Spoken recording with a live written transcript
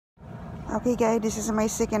Okay guys, this is my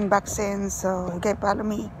second vaccine, so you guys follow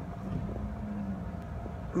me.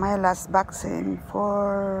 My last vaccine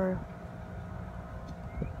for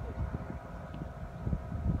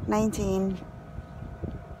 19.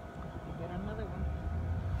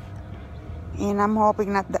 And I'm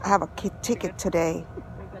hoping not to have a ticket today.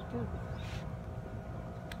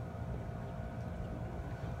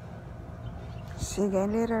 See you guys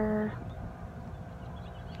later.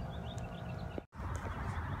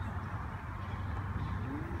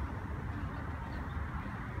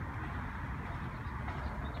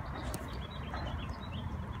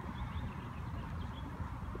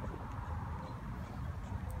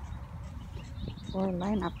 Or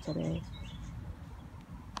line up today.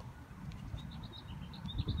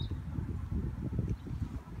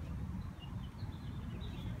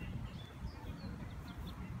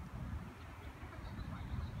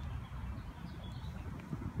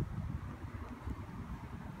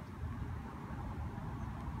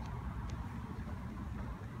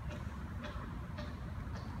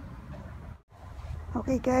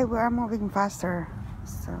 Okay guys, we are moving faster,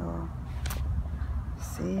 so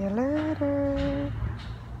see you later.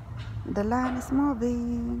 The line is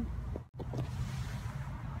moving.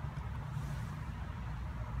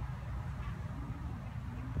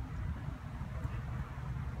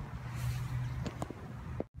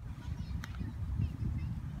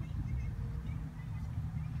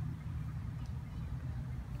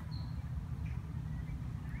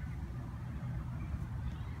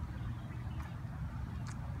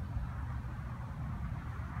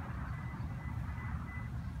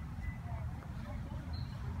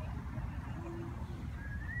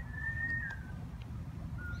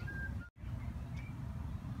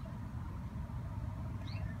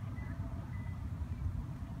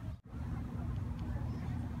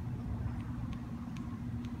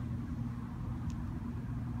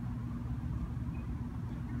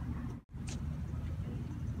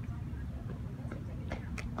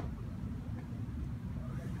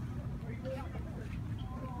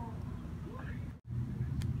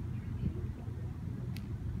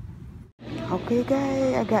 Okay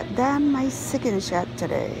guys, I got done my second shot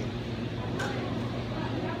today.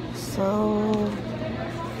 So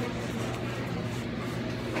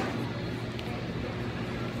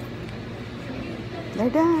they're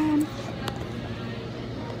done.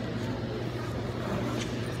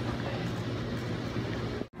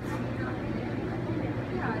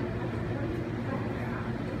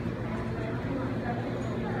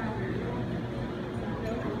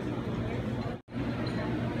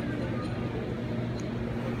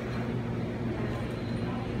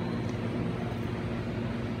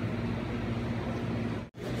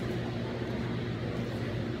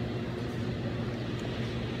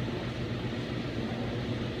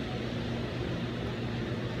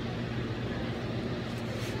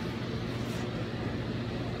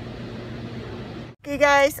 Okay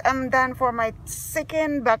guys, I'm done for my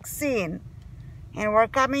second vaccine and we're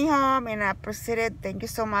coming home, and I proceeded, thank you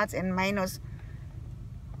so much, and my nose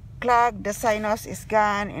clogged, the sinus is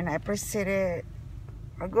gone, and I proceeded,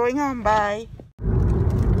 we're going home. Bye.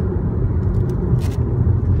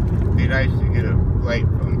 It'd be nice to get a flight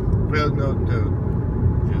from Fresno to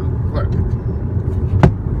Clark.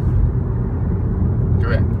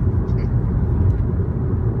 Correct.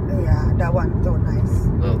 Yeah, that one too nice.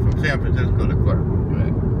 Well, from San Francisco to Clark.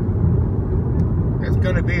 Right. It's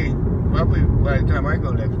going to be probably by the time I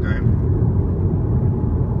go next time.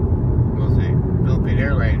 We'll see. Philippine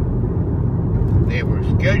Airlines, they were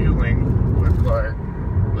scheduling for Clark,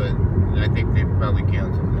 but I think they probably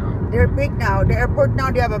canceled now. They're big now. The airport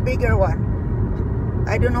now, they have a bigger one.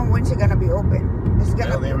 I don't know when it's gonna be open. It's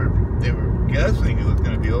gonna. Well, they were guessing it was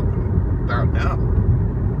going to be open about now.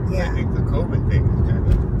 Yeah. I think the COVID thing is kind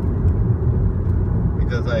of,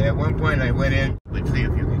 because at one point I went in to see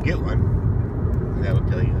if you can get one, and that will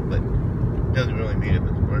tell you, but it doesn't really mean if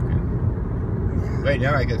it's working. Yeah. Right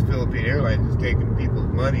now, I guess Philippine Airlines is taking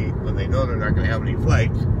people's money when they know they're not going to have any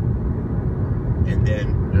flights, and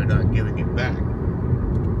then they're not giving it back.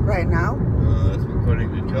 Right now. That's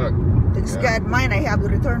according to Chuck. This guy mine, I have to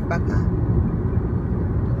return back.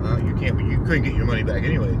 You can't. You couldn't get your money back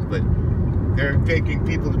anyways, but they're taking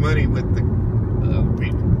people's money with the.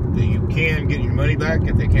 You can get your money back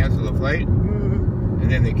if they cancel the flight,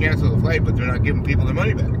 and then they cancel the flight, but they're not giving people their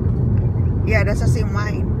money back. Yeah, that's the same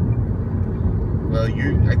mine. Well,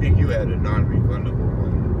 I think you had a non-refundable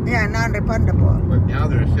one. Yeah, non-refundable. But now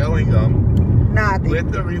they're selling them Nothing.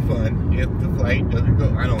 with a refund if the flight doesn't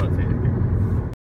go. I don't want to